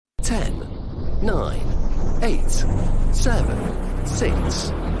10, 9, 8, 7,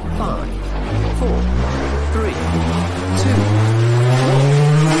 6, 5, 4, 3, 2, 1.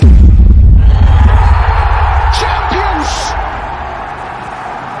 Champions!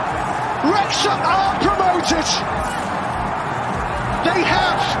 Wrexham are promoted! They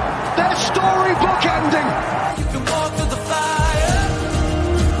have their storybook ending! You can walk through the fire.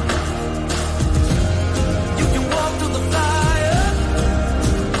 You can walk through the fire.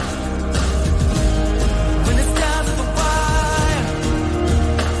 When it's down to the wire.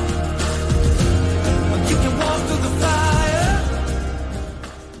 You can walk through the fire.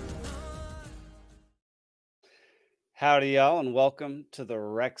 Howdy, y'all, and welcome to the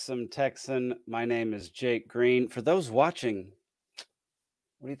Wrexham Texan. My name is Jake Green. For those watching,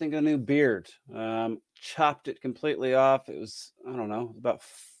 what do you think of the new beard? Chopped it completely off. It was, I don't know, about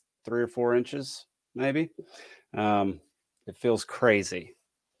 3 or 4 inches, maybe. It feels crazy.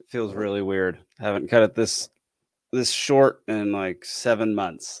 It feels really weird. I haven't cut it this short in like 7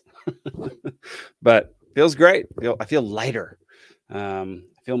 months, but feels great. I feel lighter. I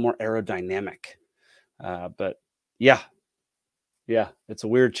feel more aerodynamic. But yeah, it's a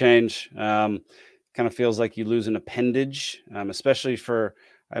weird change. Kind of feels like you lose an appendage, especially for,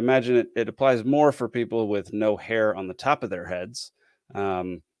 I imagine it applies more for people with no hair on the top of their heads,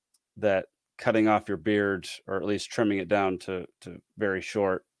 that cutting off your beard, or at least trimming it down to very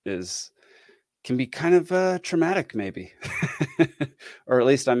short, can be kind of traumatic, maybe, or at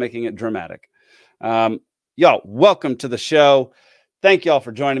least I'm making it dramatic. Y'all, welcome to the show. Thank y'all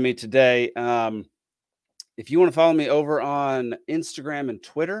for joining me today. If you want to follow me over on Instagram and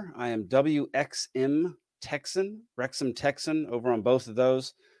Twitter, I am WXM Texan, Wrexham Texan, over on both of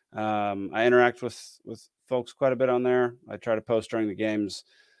those. I interact with folks quite a bit on there. I try to post during the games,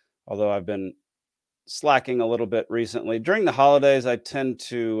 although I've been slacking a little bit recently. During the holidays, I tend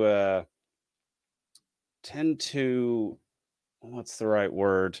to what's the right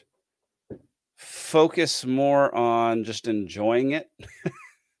word? Focus more on just enjoying it.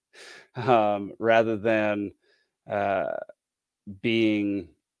 Rather than being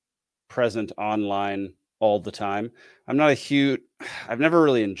present online all the time. I've never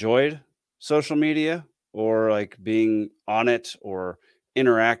really enjoyed social media, or like being on it or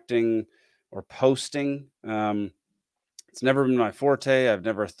interacting or posting. It's never been my forte. I've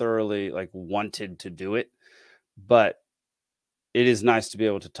never thoroughly wanted to do it, but it is nice to be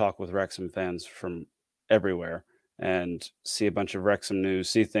able to talk with Wrexham fans from everywhere and see a bunch of Wrexham news,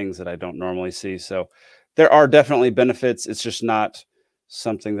 see things that I don't normally see. So there are definitely benefits. It's just not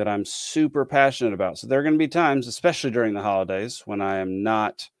something that I'm super passionate about. So there are going to be times, especially during the holidays, when I am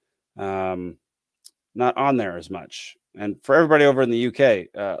not on there as much. And for everybody over in the UK,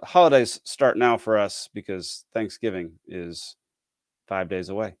 holidays start now for us because Thanksgiving is 5 days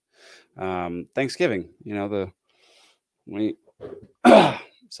away. Thanksgiving,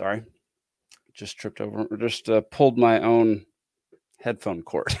 sorry. Just tripped over, pulled my own headphone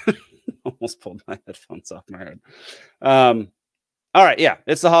cord. Almost pulled my headphones off my head. All right. Yeah,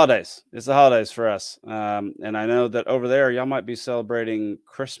 it's the holidays. It's the holidays for us. And I know that over there, y'all might be celebrating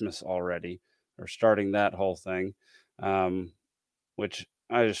Christmas already, or starting that whole thing, which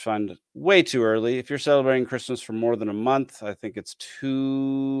I just find way too early. If you're celebrating Christmas for more than a month, I think it's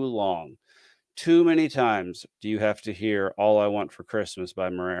too long. Too many times do you have to hear "All I Want for Christmas" by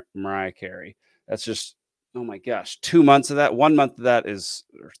Mariah Carey. That's just, oh my gosh, 2 months of that. 1 month of that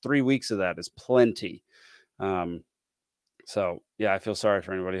or 3 weeks of that is plenty. So yeah, I feel sorry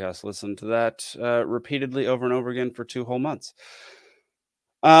for anybody who has to listen to that repeatedly over and over again for 2 whole months.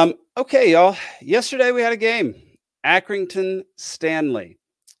 Okay, y'all. Yesterday we had a game, Accrington Stanley.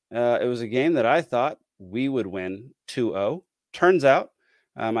 It was a game that I thought we would win 2-0. Turns out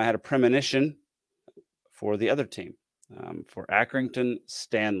I had a premonition for the other team, for Accrington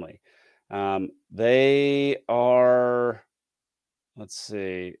Stanley. They are, let's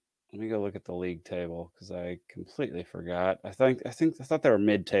see. Let me go look at the league table because I completely forgot. I thought they were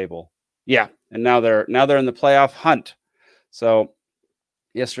mid-table. Yeah, and now they're in the playoff hunt. So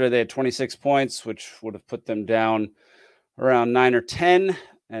yesterday they had 26 points, which would have put them down around 9 or 10.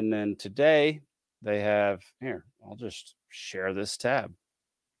 And then today they have, here, I'll just share this tab.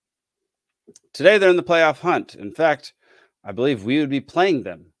 Today they're in the playoff hunt. In fact, I believe we would be playing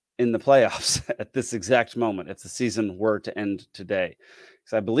them in the playoffs at this exact moment if the season were to end today.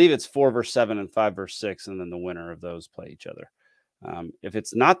 Because I believe it's 4 versus 7 and 5 versus 6, and then the winner of those play each other. If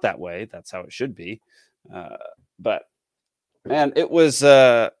it's not that way, that's how it should be. But man, it was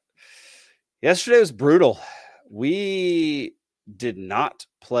yesterday was brutal. We did not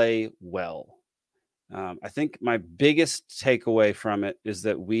play well. I think my biggest takeaway from it is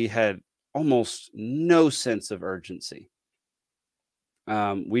that we had almost no sense of urgency.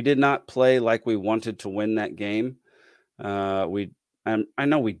 We did not play like we wanted to win that game. We, I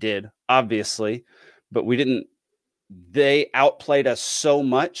know we did, obviously, but we didn't. They outplayed us so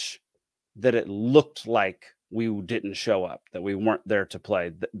much that it looked like we didn't show up, that we weren't there to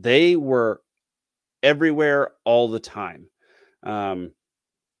play. They were everywhere all the time. My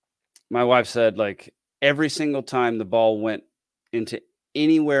wife said, like, every single time the ball went into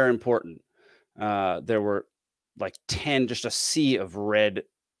anywhere important, there were like 10, just a sea of red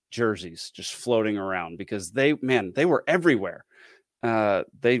jerseys just floating around because they were everywhere.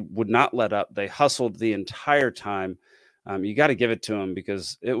 They would not let up. They hustled the entire time. You got to give it to them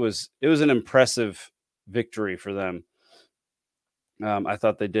because it was an impressive victory for them. I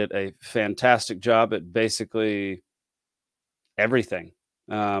thought they did a fantastic job at basically everything.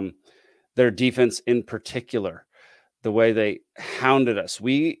 Their defense in particular, the way they hounded us.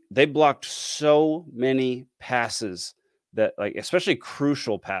 They blocked so many passes that, like, especially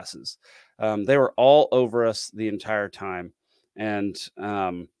crucial passes. They were all over us the entire time. And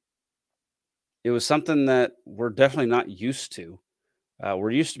it was something that we're definitely not used to.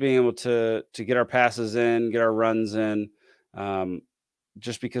 We're used to being able to get our passes in, get our runs in,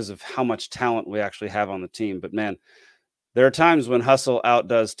 just because of how much talent we actually have on the team. But man, there are times when hustle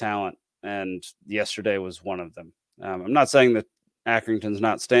outdoes talent, and yesterday was one of them. I'm not saying that Accrington's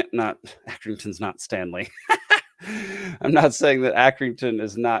not Accrington's not Stanley. I'm not saying that Accrington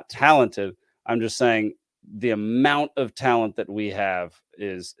is not talented. I'm just saying the amount of talent that we have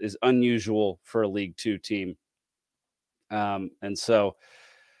is unusual for a League Two team. And so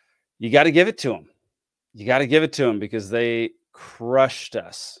you got to give it to them. You got to give it to them because they crushed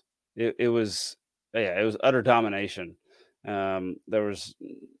us. It was utter domination. There was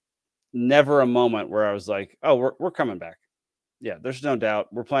never a moment where I was like, "Oh, we're coming back." Yeah, there's no doubt.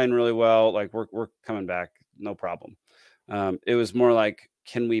 We're playing really well. Like we're coming back, no problem. It was more like,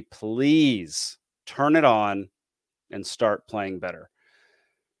 can we please turn it on and start playing better?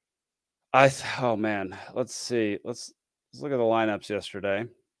 Oh man, let's see. Let's look at the lineups yesterday.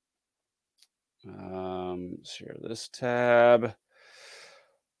 Share this tab.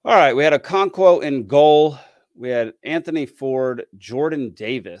 All right, we had Okonkwo in goal. We had Anthony Ford, Jordan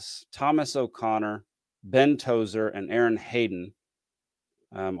Davis, Thomas O'Connor, Ben Tozer, and Aaron Hayden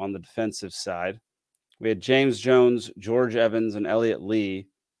on the defensive side. We had James Jones, George Evans, and Elliot Lee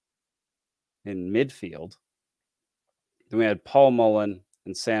in midfield. Then we had Paul Mullen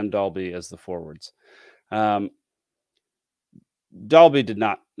and Sam Dalby as the forwards. Dalby did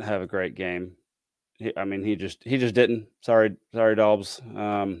not have a great game. He just didn't. Sorry, Dalbs.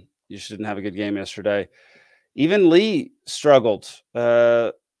 You just didn't have a good game yesterday. Even Lee struggled.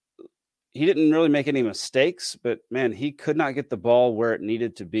 He didn't really make any mistakes, but man, he could not get the ball where it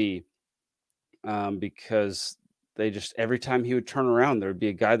needed to be because they just, every time he would turn around, there would be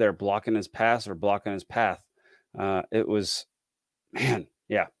a guy there blocking his pass or blocking his path. It was, man,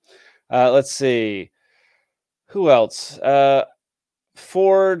 yeah. Let's see. Who else?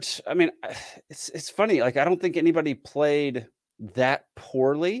 Ford. I mean, it's funny. Like, I don't think anybody played that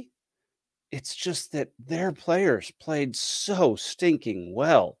poorly. It's just that their players played so stinking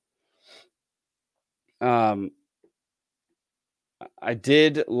well. I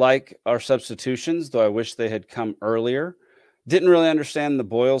did like our substitutions, though I wish they had come earlier. Didn't really understand the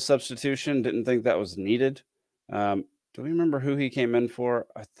Boyle substitution. Didn't think that was needed. Do we remember who he came in for?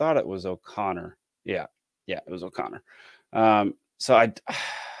 I thought it was O'Connor. Yeah, it was O'Connor. So I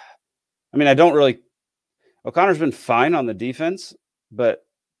don't really. O'Connor's been fine on the defense, but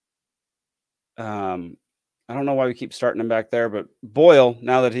I don't know why we keep starting him back there. But Boyle,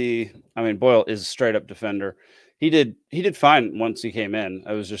 Boyle is a straight up defender. He did fine once he came in.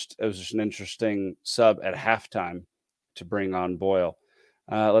 It was just an interesting sub at halftime to bring on Boyle.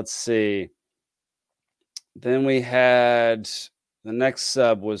 Let's see. Then we had the next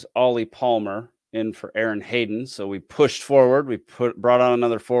sub was Ollie Palmer in for Aaron Hayden. So we pushed forward. We brought on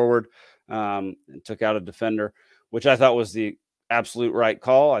another forward and took out a defender, which I thought was the absolute right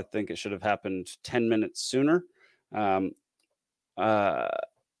call. I think it should have happened 10 minutes sooner. I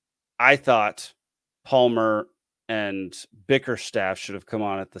thought Palmer and Bickerstaff should have come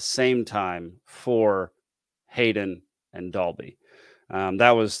on at the same time for Hayden and Dalby.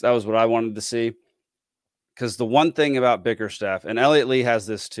 That was what I wanted to see. Because the one thing about Bickerstaff, and Elliot Lee has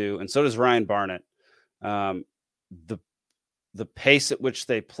this too, and so does Ryan Barnett, the pace at which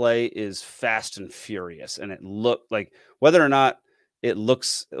they play is fast and furious. And it looked like whether or not it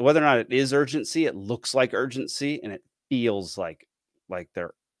is urgency, it looks like urgency, and it feels like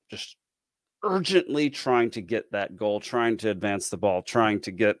they're just urgently trying to get that goal, trying to advance the ball, trying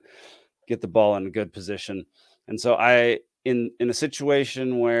to get the ball in a good position. And so in a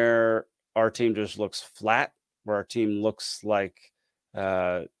situation where our team just looks flat, where our team looks like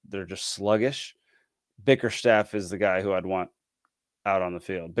they're just sluggish, Bickerstaff is the guy who I'd want out on the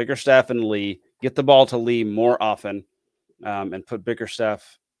field. Bickerstaff and Lee, get the ball to Lee more often, and put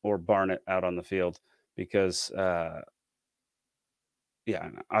Bickerstaff or Barnett out on the field because, obviously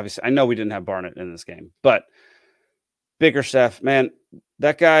I know we didn't have Barnett in this game, but Bickerstaff, man,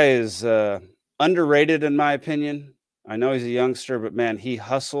 that guy is underrated in my opinion. I know he's a youngster, but man, he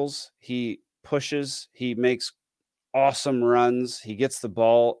hustles, he pushes, he makes awesome runs, he gets the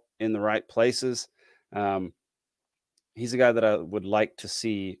ball in the right places. He's a guy that I would like to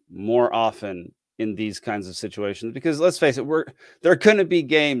see more often in these kinds of situations because let's face it, there are going to be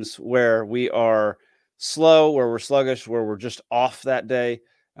games where we are slow, where we're sluggish, where we're just off that day.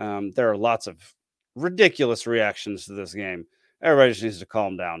 There are lots of ridiculous reactions to this game. Everybody just needs to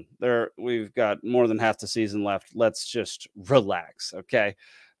calm down. We've got more than half the season left. Let's just relax, okay?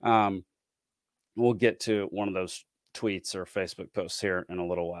 We'll get to one of those tweets or Facebook posts here in a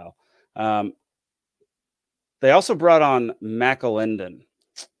little while. They also brought on McElinden.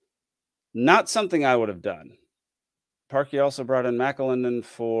 Not something I would have done. Parkey also brought in McElinden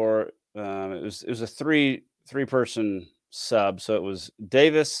for it was a three-person sub. So it was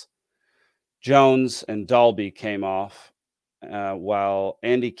Davis, Jones, and Dalby came off, while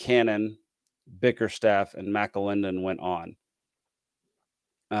Andy Cannon, Bickerstaff, and McElinden went on.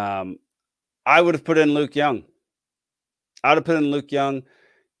 I would have put in Luke Young.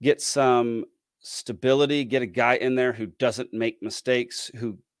 Get some stability, get a guy in there who doesn't make mistakes,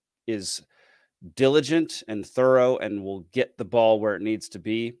 who is diligent and thorough and will get the ball where it needs to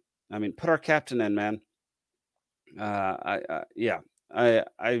be. I mean, put our captain in, man.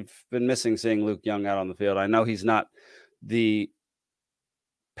 I've been missing seeing Luke Young out on the field. I know he's not the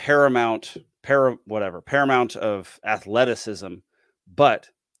paramount of athleticism, but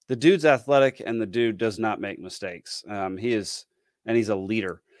the dude's athletic and the dude does not make mistakes. He's a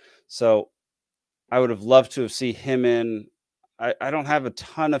leader. So I would have loved to have seen him in. I don't have a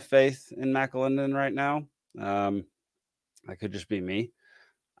ton of faith in McElinden right now. That could just be me.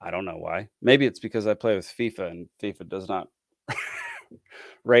 I don't know why. Maybe it's because I play with FIFA and FIFA does not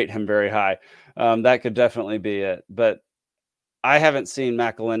rate him very high. That could definitely be it. But I haven't seen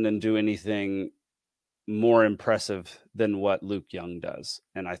McElinden do anything more impressive than what Luke Young does.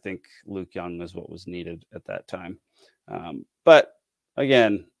 And I think Luke Young is what was needed at that time. But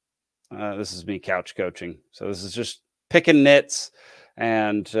again, this is me couch coaching. So this is just picking nits.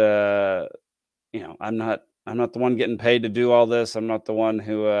 And, I'm not the one getting paid to do all this. I'm not the one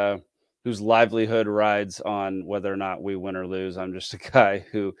whose livelihood rides on whether or not we win or lose. I'm just a guy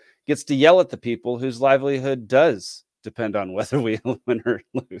who gets to yell at the people whose livelihood does depend on whether we win or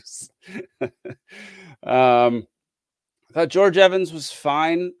lose. I thought George Evans was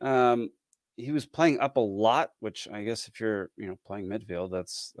fine. He was playing up a lot, which I guess if you're, playing midfield,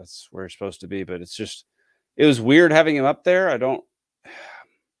 that's where you're supposed to be. But it was weird having him up there.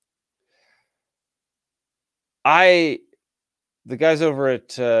 The guys over at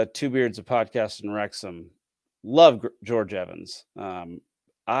Two Beards, a podcast in Wrexham, love George Evans.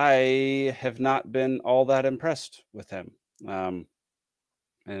 I have not been all that impressed with him.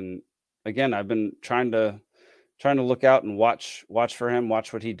 And again, I've been trying to look out and watch for him,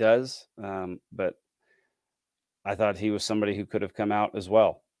 watch what he does. But I thought he was somebody who could have come out as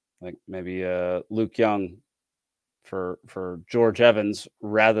well, like maybe Luke Young for George Evans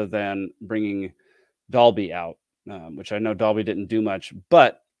rather than bringing Dalby out, which I know Dalby didn't do much.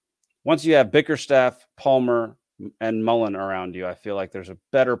 But once you have Bickerstaff, Palmer, and Mullen around you, I feel like there's a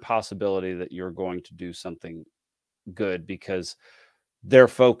better possibility that you're going to do something good because their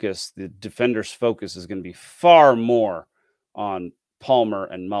focus, the defender's focus, is going to be far more on Palmer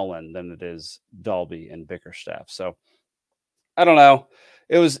and Mullen than it is Dalby and Bickerstaff. So I don't know.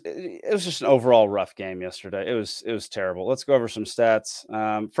 It was just an overall rough game yesterday. It was terrible. Let's go over some stats.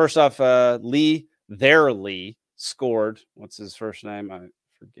 First off, Lee scored. What's his first name? I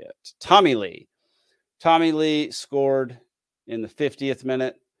forget. Tommy Lee. Tommy Lee scored in the 50th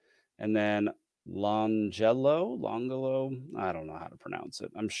minute, and then Longelo, I don't know how to pronounce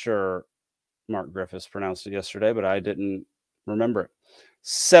it. I'm sure Mark Griffiths pronounced it yesterday, but I didn't remember it.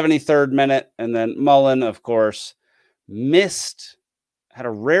 73rd minute, and then Mullen, of course, had a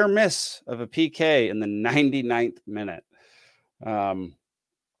rare miss of a PK in the 99th minute.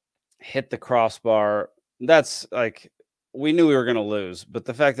 Hit the crossbar. That's like, we knew we were going to lose, but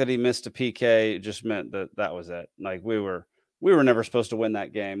the fact that he missed a PK just meant that was it. Like we were never supposed to win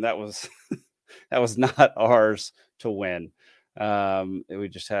that game. That was That was not ours to win. We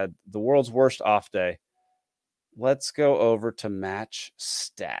just had the world's worst off day. Let's go over to match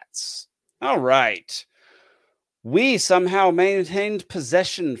stats. All right. We somehow maintained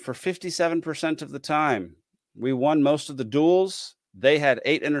possession for 57% of the time. We won most of the duels. They had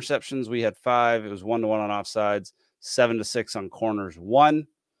 8 interceptions. We had 5. It was 1-1 on offsides, 7-6 on corners. 1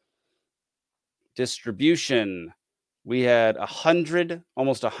 distribution. We had 100,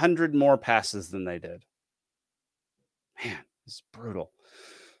 almost 100 more passes than they did. Man, this is brutal.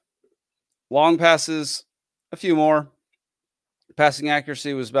 Long passes, a few more. Passing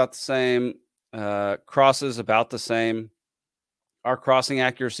accuracy was about the same. Crosses about the same. Our crossing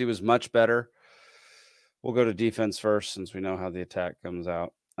accuracy was much better. We'll go to defense first since we know how the attack comes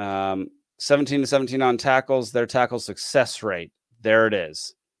out. 17-17 on tackles. Their tackle success rate. There it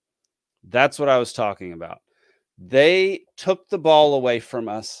is. That's what I was talking about. They took the ball away from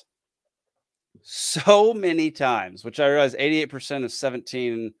us so many times, which I realize 88% of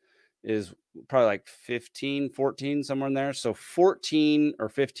 17 is probably like 15, 14, somewhere in there. So 14 or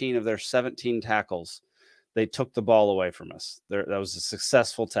 15 of their 17 tackles, they took the ball away from us. That was a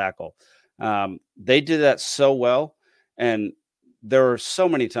successful tackle. They did that so well. And there were so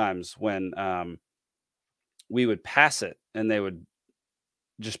many times when we would pass it and they would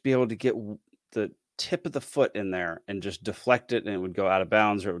just be able to get the tip of the foot in there and just deflect it, and it would go out of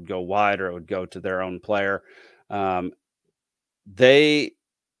bounds, or it would go wide, or it would go to their own player. They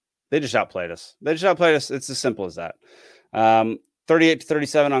just outplayed us. It's as simple as that.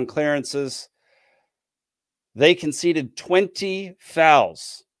 38-37 on clearances. They conceded 20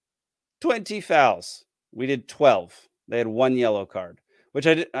 fouls. 20 fouls. We did 12. They had 1 yellow card, which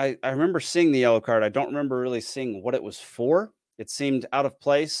I remember seeing the yellow card. I don't remember really seeing what it was for. It seemed out of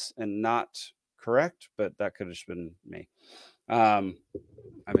place and not correct, but that could have just been me. I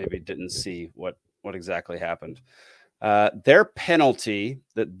maybe didn't see what exactly happened. Their penalty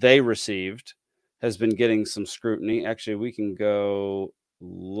that they received has been getting some scrutiny. Actually, we can go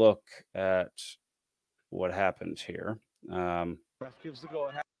look at what happened here. No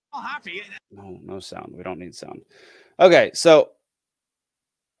sound. We don't need sound. Okay, so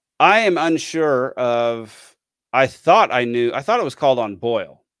I am unsure of. I thought it was called on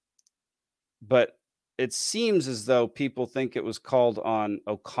Boyle, but it seems as though people think it was called on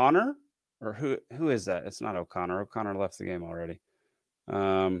O'Connor, or who is that? It's not O'Connor. O'Connor left the game already.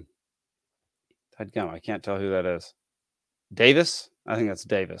 I can't tell who that is. Davis? I think that's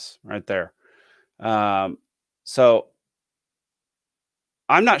Davis right there. So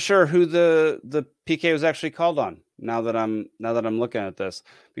I'm not sure who the PK was actually called on now that I'm looking at this,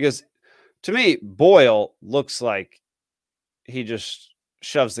 because to me, Boyle looks like he just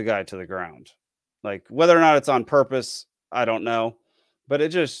shoves the guy to the ground. Like, whether or not it's on purpose, I don't know. But it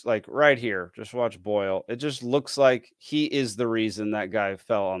just, like, right here, just watch Boyle. It just looks like he is the reason that guy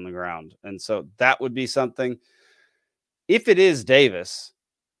fell on the ground. And so that would be something. If it is Davis,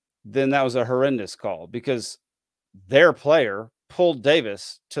 then that was a horrendous call, because their player pulled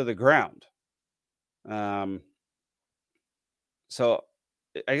Davis to the ground. So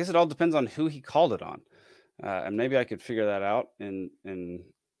I guess it all depends on who he called it on. And maybe I could figure that out in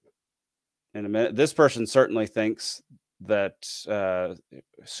a minute. This person certainly thinks that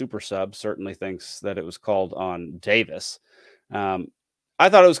Super Sub certainly thinks that it was called on Davis. I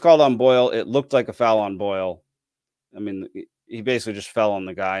thought it was called on Boyle. It looked like a foul on Boyle. I mean, he basically just fell on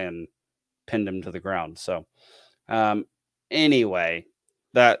the guy and pinned him to the ground. So anyway,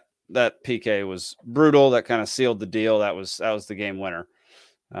 that PK was brutal. That kind of sealed the deal. That was the game winner.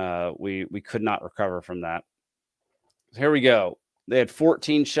 We could not recover from that. Here we go. They had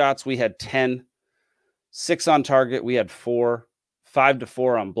 14 shots. We had 10. 6 on target. We had 4.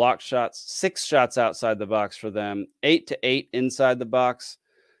 5-4 on block shots. 6 shots outside the box for them. 8-8 inside the box.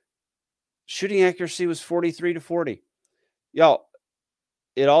 Shooting accuracy was 43-40. Y'all,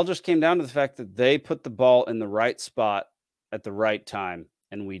 it all just came down to the fact that they put the ball in the right spot at the right time,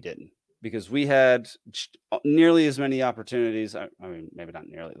 and we didn't, because we had nearly as many opportunities. I mean, maybe not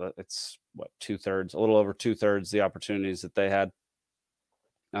nearly. It's what, 2/3, a little over 2/3 the opportunities that they had.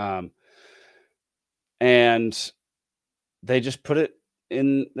 And they just put it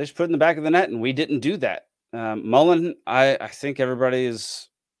in. They just put it in the back of the net, and we didn't do that. Mullen, I think everybody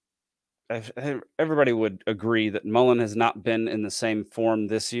would agree that Mullen has not been in the same form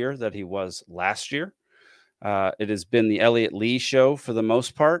this year that he was last year. It has been the Elliott Lee show for the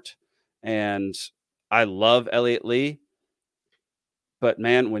most part, and I love Elliott Lee. But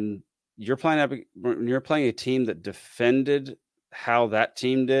man, when you're playing a team that defended how that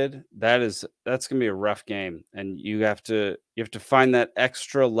team did, that's going to be a rough game, and you have to find that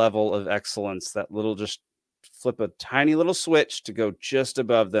extra level of excellence, that little, just flip a tiny little switch to go just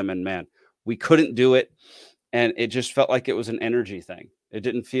above them. And man, we couldn't do it, and it just felt like it was an energy thing. It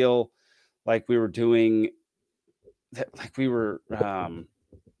didn't feel like we were doing like we were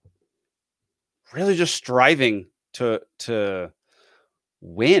really just striving to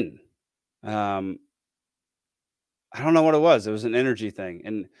win. I don't know what it was. It was an energy thing.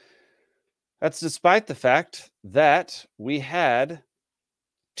 And that's despite the fact that we had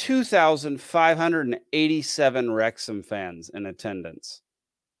 2,587 Wrexham fans in attendance.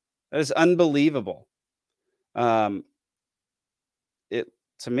 That is unbelievable. To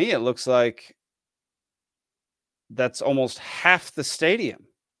me, it looks like that's almost half the stadium.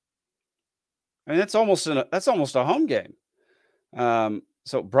 I mean, that's almost a home game. So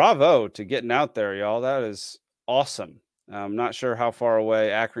bravo to getting out there, y'all. That is awesome. I'm not sure how far away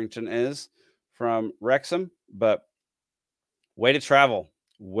Accrington is from Wrexham, but way to travel,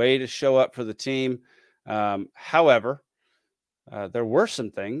 way to show up for the team. However, there were some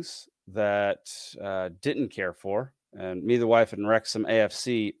things that didn't care for. And Me, the Wife, and Wrexham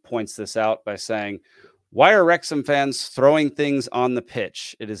AFC points this out by saying, "Why are Wrexham fans throwing things on the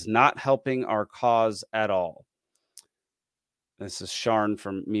pitch? It is not helping our cause at all." This is Sharn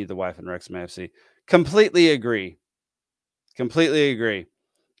from Me, the Wife, and Wrexham AFC. Completely agree. Completely agree.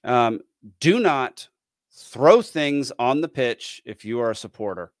 Do not throw things on the pitch if you are a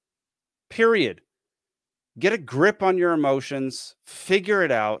supporter. Period. Get a grip on your emotions, figure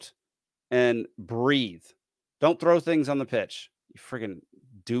it out, and breathe. Don't throw things on the pitch. You friggin'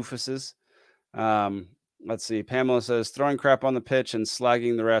 doofuses. Let's see. Pamela says, throwing crap on the pitch and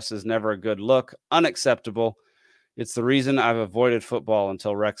slagging the refs is never a good look. Unacceptable. It's the reason I've avoided football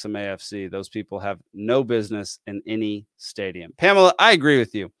until Wrexham AFC. Those people have no business in any stadium. Pamela, I agree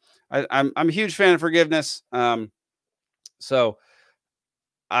with you. I'm a huge fan of forgiveness. So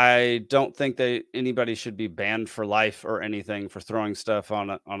I don't think that anybody should be banned for life or anything for throwing stuff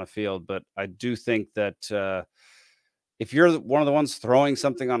on a field. But I do think that if you're one of the ones throwing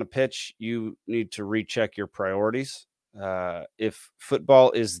something on a pitch, you need to recheck your priorities. If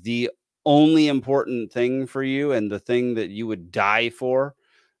football is the only important thing for you and the thing that you would die for,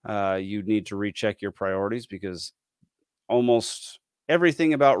 you need to recheck your priorities, because almost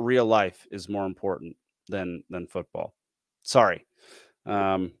everything about real life is more important than football. Sorry.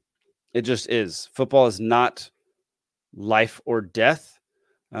 It just is. Football is not life or death.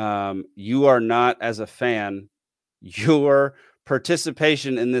 You are not, as a fan, your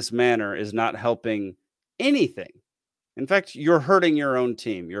participation in this manner is not helping anything. In fact, you're hurting your own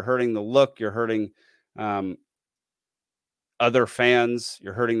team. You're hurting the look. You're hurting other fans.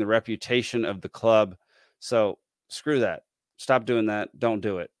 You're hurting the reputation of the club. So screw that. Stop doing that. Don't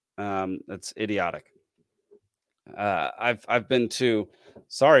do it. That's idiotic. I've been to,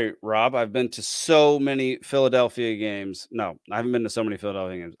 sorry, Rob, I've been to so many Philadelphia games. No, I haven't been to so many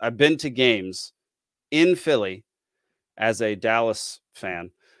Philadelphia games. I've been to games in Philly as a Dallas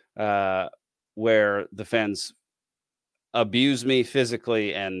fan, where the fans abuse me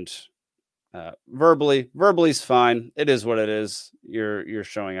physically and verbally. Verbally's fine. It is what it is. You're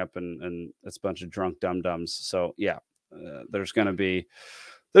showing up and it's a bunch of drunk dum-dums. So yeah, there's gonna be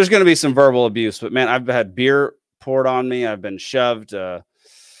some verbal abuse. But man, I've had beer poured on me. I've been shoved.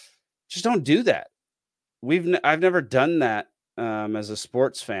 Just don't do that. I've never done that as a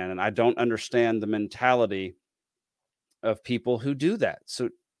sports fan, and I don't understand the mentality of people who do that. So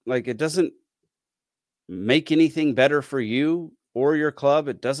like, it doesn't make anything better for you or your club.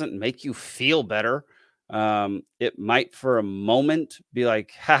 It doesn't make you feel better. It might for a moment be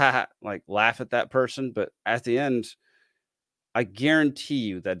like, ha ha ha, like laugh at that person, but at the end, I guarantee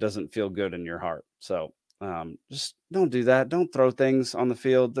you that doesn't feel good in your heart. So just don't do that. Don't throw things on the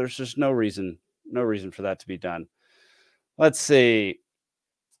field. There's just no reason for that to be done. Let's see.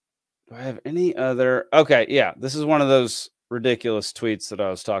 Do I have any other? Okay, yeah, this is one of those ridiculous tweets that I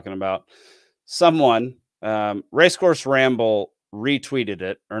was talking about. Someone, Racecourse Ramble, retweeted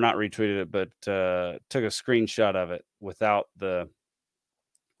it, or not retweeted it, but took a screenshot of it without the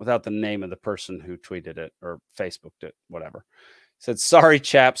name of the person who tweeted it or Facebooked it, whatever. Said, "Sorry,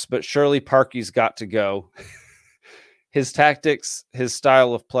 chaps, but surely Parky's got to go. His tactics, his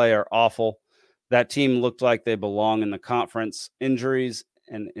style of play are awful. That team looked like they belong in the conference. Injuries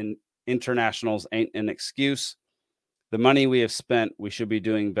and internationals ain't an excuse. The money we have spent, we should be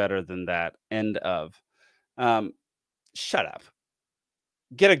doing better than that." End of. Shut up.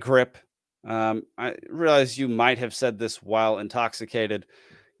 Get a grip. I realize you might have said this while intoxicated.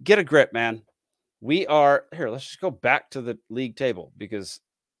 Get a grip, man. We are here. Let's just go back to the league table because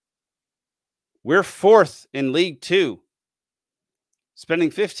we're 4th in League 2,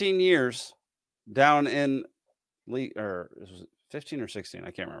 spending 15 years down in league, or was it 15 or 16? I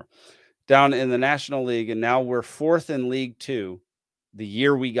can't remember. Down in the National League, and now we're 4th in League 2 the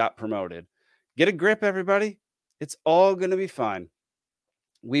year we got promoted. Get a grip, everybody. It's all going to be fine.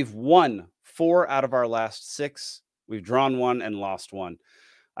 We've won 4 out of our last 6. We've drawn 1 and lost 1.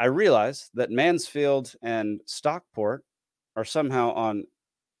 I realize that Mansfield and Stockport are somehow on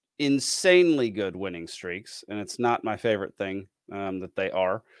insanely good winning streaks, and it's not my favorite thing that they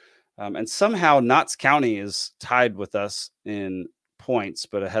are. And somehow Notts County is tied with us in points,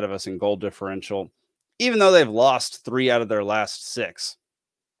 but ahead of us in goal differential, even though they've lost 3 out of their last 6.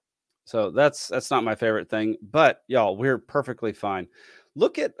 So that's not my favorite thing. But y'all, we're perfectly fine.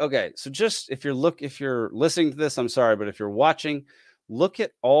 Look at so just if you're listening to this, I'm sorry, but if you're watching, look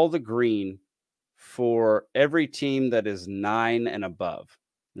at all the green for every team that is 9 and above.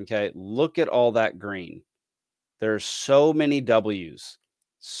 Okay, look at all that green. There's so many W's.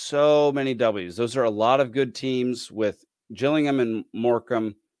 So many W's. Those are a lot of good teams, with Gillingham and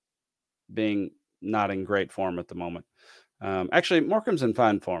Morecambe being not in great form at the moment. Actually, Morecambe's in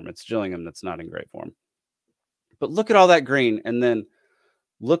fine form. It's Gillingham that's not in great form. But look at all that green, and then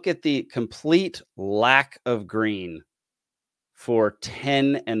look at the complete lack of green for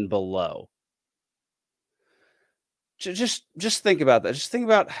 10 and below. Just think about that. Just think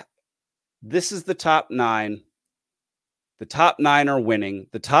about, this is the top 9. The top 9 are winning.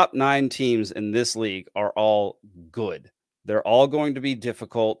 The top 9 teams in this league are all good. They're all going to be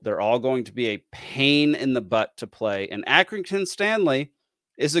difficult. They're all going to be a pain in the butt to play. And Accrington Stanley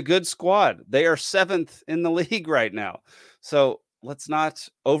is a good squad. They are 7th in the league right now. So let's not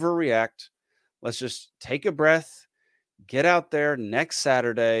overreact. Let's just take a breath, get out there next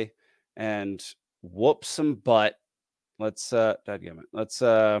Saturday and whoop some butt. Let's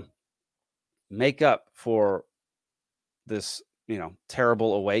make up for this,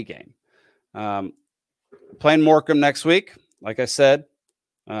 terrible away game. Playing Morecambe next week. Like I said,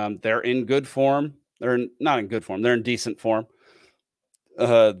 they're in good form. They're not in good form. They're in decent form.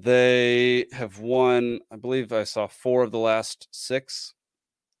 They have won, I believe I saw 4 of the last 6,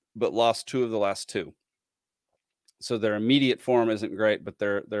 but lost 2 of the last 2. So their immediate form isn't great, but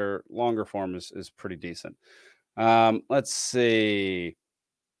their longer form is pretty decent. Let's see.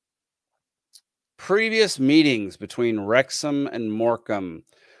 Previous meetings between Wrexham and Morecambe.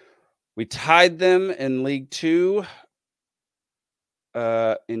 We tied them in League 2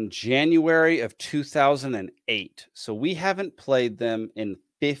 in January of 2008. So we haven't played them in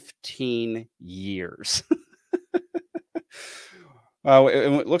 15 years.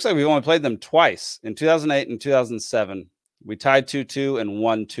 It looks like we've only played them twice, in 2008 and 2007. We tied 2-2 and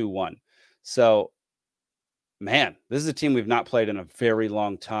won 2-1. So, man, this is a team we've not played in a very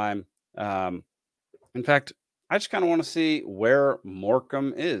long time. In fact, I just kind of want to see where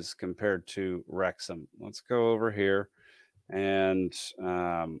Morecambe is compared to Wrexham. Let's go over here, and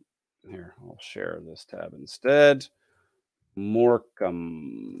here, I'll share this tab instead.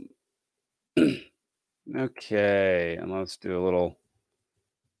 Morecambe. Okay, and let's do a little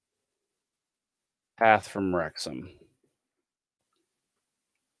path from Wrexham.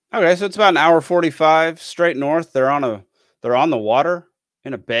 Okay, so it's about an hour 45 straight north. They're on the water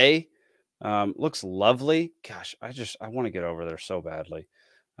in a bay. Looks lovely. Gosh, I want to get over there so badly.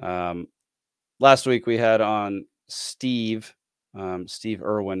 Last week we had on Steve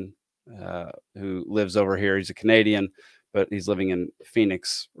Irwin, who lives over here. He's a Canadian, but he's living in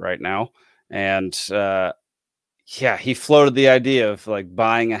Phoenix right now. And he floated the idea of like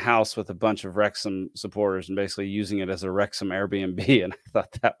buying a house with a bunch of Wrexham supporters and basically using it as a Wrexham Airbnb. And I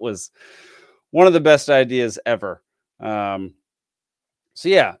thought that was one of the best ideas ever. So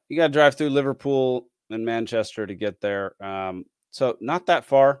yeah, you got to drive through Liverpool and Manchester to get there. So not that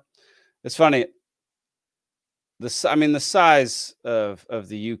far. It's funny. The size of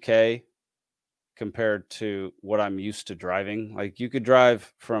the UK compared to what I'm used to driving. Like you could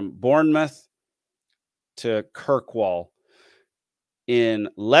drive from Bournemouth to Kirkwall in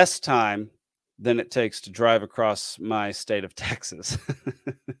less time than it takes to drive across my state of Texas.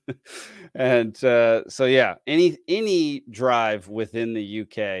 And so yeah, any drive within the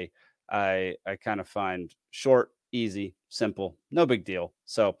UK, I kind of find short, easy, simple, no big deal.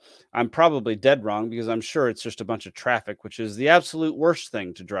 So I'm probably dead wrong, because I'm sure it's just a bunch of traffic, which is the absolute worst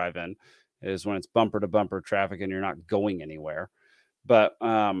thing to drive in, is when it's bumper to bumper traffic and you're not going anywhere. But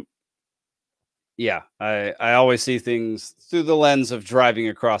yeah, I always see things through the lens of driving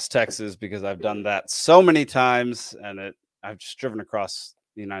across Texas, because I've done that so many times, and I've just driven across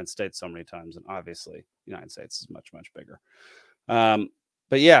the United States so many times, and obviously the United States is much, much bigger.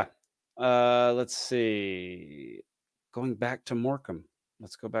 But yeah, let's see. Going back to Morecambe.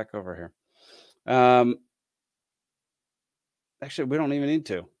 Let's go back over here. Actually, we don't even need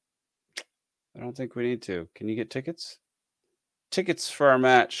to. I don't think we need to. Can you get tickets? Tickets for our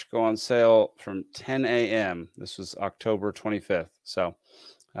match go on sale from 10 a.m. This was October 25th. So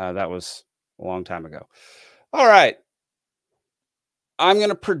that was a long time ago. All right. I'm going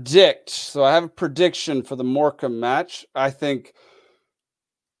to predict. So I have a prediction for the Morecambe match. I think.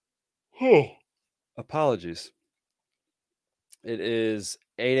 Apologies. It is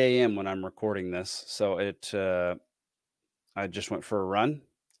 8 a.m. when I'm recording this. So I just went for a run.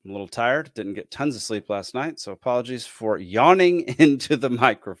 I'm a little tired. Didn't get tons of sleep last night. So apologies for yawning into the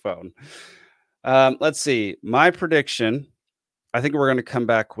microphone. Let's see. My prediction, I think we're going to come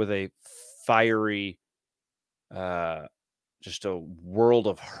back with a fiery, just a world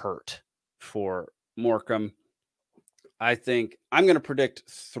of hurt for Morecambe. I think I'm going to predict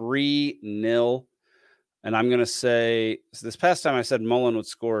 3-0. And I'm going to say, so this past time I said Mullen would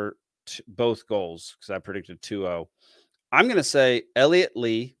score both goals because I predicted 2-0. I'm going to say Elliot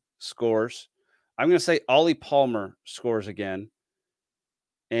Lee scores. I'm going to say Ollie Palmer scores again.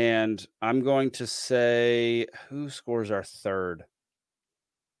 And I'm going to say, who scores our third?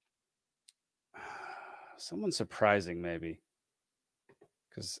 Someone surprising, maybe.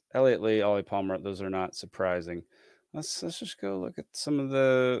 Because Elliot Lee, Ollie Palmer, those are not surprising. Let's just go look at some of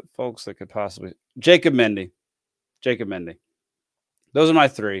the folks that could possibly. Jacob Mendy. Those are my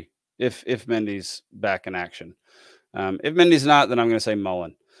three. If Mendy's back in action. If Mendy's not, then I'm going to say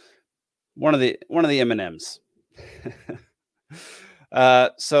Mullen. One of the M&Ms.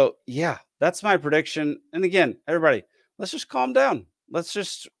 So yeah, that's my prediction. And again, everybody, let's just calm down. Let's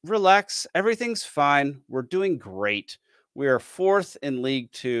just relax. Everything's fine. We're doing great. We are 4th in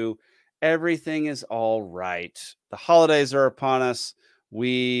League 2. Everything is all right. The holidays are upon us.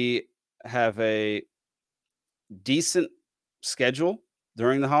 We have a decent schedule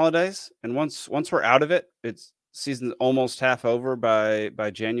during the holidays. And once we're out of it, it's season's almost half over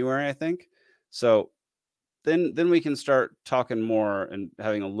by January, I think. So then we can start talking more and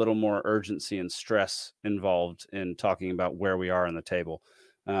having a little more urgency and stress involved in talking about where we are on the table,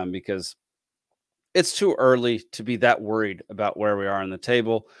 because it's too early to be that worried about where we are on the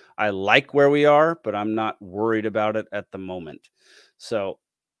table. I like where we are, but I'm not worried about it at the moment. So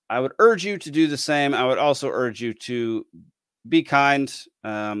I would urge you to do the same. I would also urge you to be kind.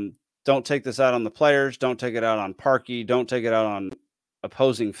 Don't take this out on the players. Don't take it out on Parky. Don't take it out on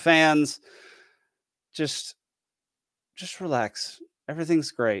opposing fans. Just relax.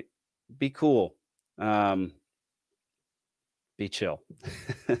 Everything's great. Be cool. Be chill.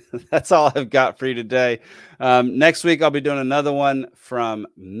 That's all I've got for you today. Next week, I'll be doing another one from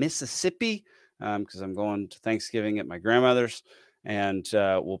Mississippi because I'm going to Thanksgiving at my grandmother's, and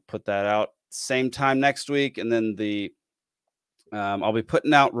we'll put that out same time next week. And then I'll be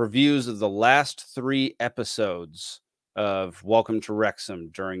putting out reviews of the last 3 episodes of Welcome to Wrexham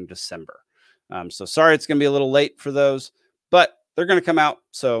during December. So sorry it's going to be a little late for those, but they're going to come out.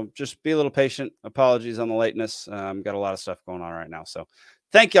 So just be a little patient. Apologies on the lateness. Got a lot of stuff going on right now. So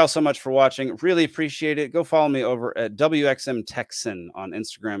thank y'all so much for watching. Really appreciate it. Go follow me over at WXM Texan on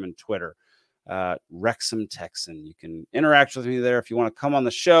Instagram and Twitter. Wrexham Texan. You can interact with me there. If you want to come on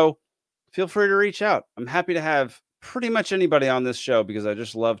the show, feel free to reach out. I'm happy to have pretty much anybody on this show because I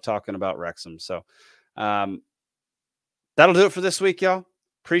just love talking about Wrexham. So that'll do it for this week, y'all.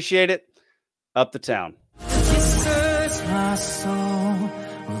 Appreciate it. Up the town. My soul,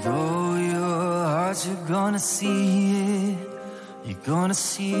 although your heart, you're gonna see it, you're gonna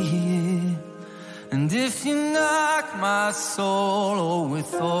see it. And if you knock my soul, oh,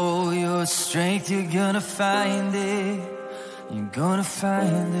 with all your strength, you're gonna find it, you're gonna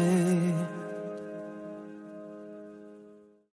find it.